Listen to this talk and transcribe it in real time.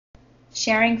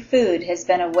Sharing food has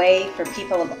been a way for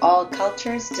people of all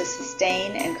cultures to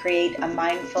sustain and create a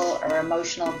mindful or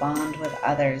emotional bond with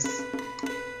others.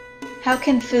 How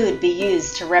can food be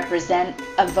used to represent,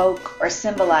 evoke, or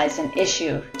symbolize an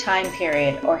issue, time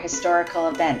period, or historical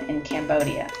event in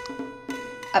Cambodia?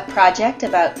 A project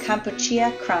about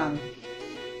Kampuchea Krom.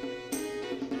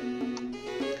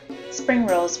 Spring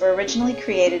rolls were originally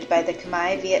created by the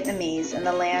Khmer Vietnamese in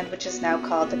the land which is now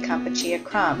called the Kampuchea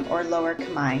Krom, or Lower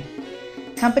Khmer.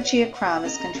 Kampuchea Krom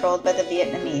is controlled by the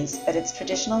Vietnamese, but its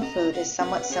traditional food is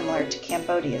somewhat similar to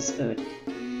Cambodia's food.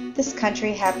 This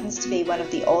country happens to be one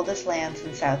of the oldest lands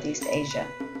in Southeast Asia.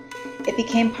 It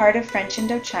became part of French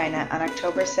Indochina on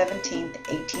October 17,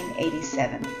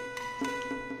 1887.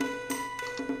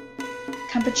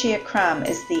 Kampuchea Krom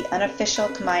is the unofficial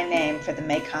Khmer name for the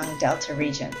Mekong Delta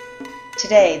region.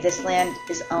 Today, this land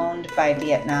is owned by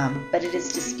Vietnam, but it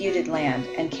is disputed land,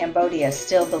 and Cambodia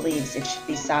still believes it should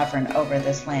be sovereign over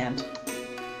this land.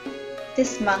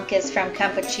 This monk is from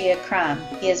Kampuchea Krom.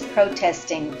 He is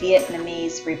protesting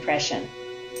Vietnamese repression.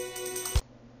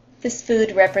 This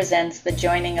food represents the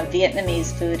joining of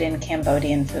Vietnamese food and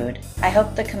Cambodian food. I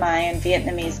hope the Khmer and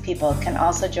Vietnamese people can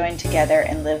also join together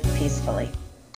and live peacefully.